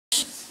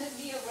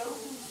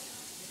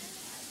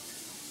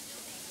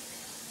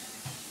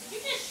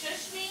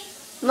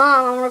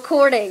Mom, I'm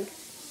recording.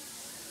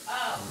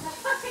 Oh.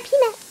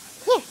 Peanut,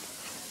 here.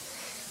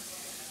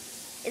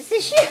 Is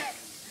this shoe?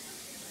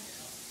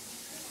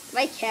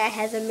 My cat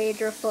has a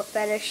major foot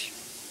fetish.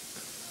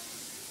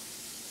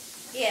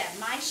 Yeah,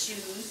 my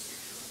shoes.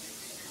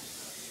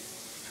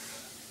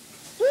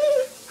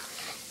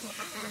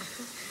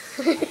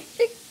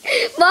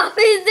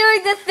 Mommy's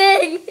doing the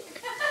thing.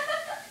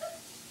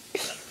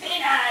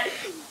 Peanut.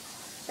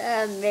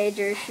 A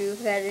major shoe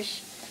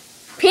fetish.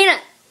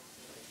 Peanut.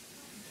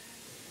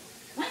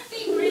 My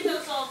feet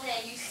burritos all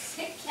day, you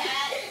sick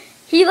cat.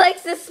 He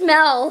likes the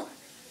smell.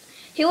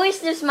 He always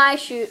sniffs my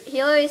shoe.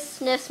 He always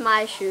sniffs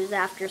my shoes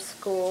after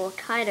school.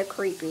 Kind of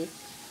creepy.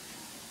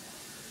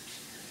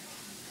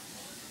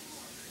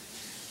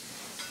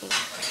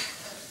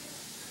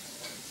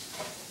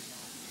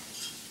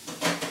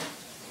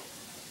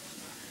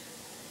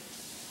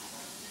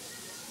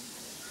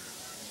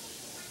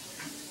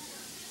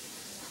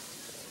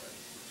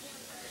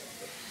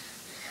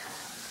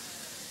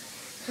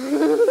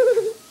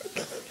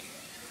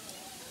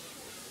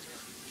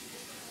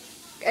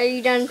 Are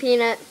you done,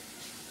 Peanut?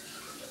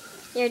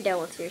 You're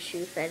done with your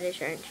shoe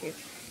fetish, aren't you?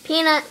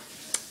 Peanut!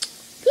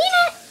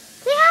 Peanut!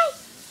 Say hi!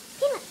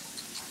 Peanut!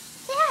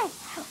 Say hi!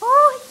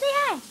 Oh, say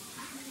hi!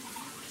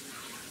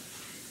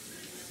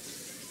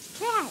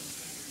 Say hi!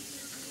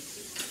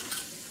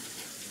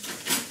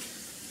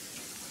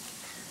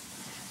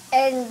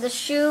 And the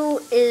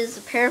shoe is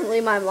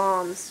apparently my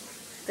mom's.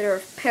 They're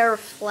a pair of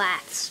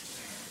flats.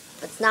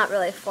 But it's not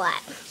really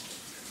flat.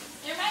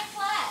 They're my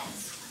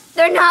flats.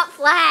 They're not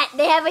flat.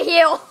 They have a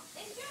heel.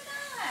 They're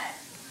not.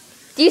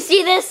 Do you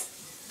see this?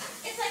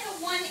 It's like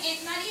a 1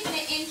 inch, not even an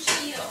inch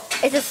heel.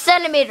 It's a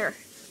centimeter.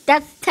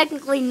 That's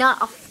technically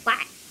not a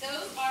flat.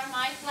 Those are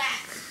my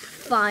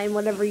flats. Fine,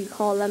 whatever you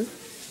call them.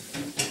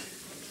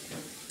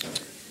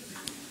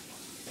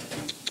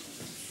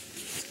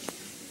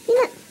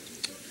 Peanut.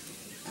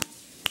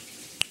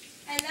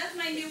 I love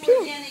my new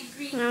organic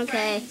green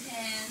Okay. frying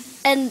pan.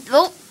 And,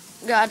 oh,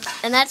 God.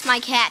 And that's my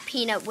cat,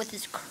 Peanut, with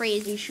his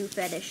crazy shoe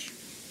fetish.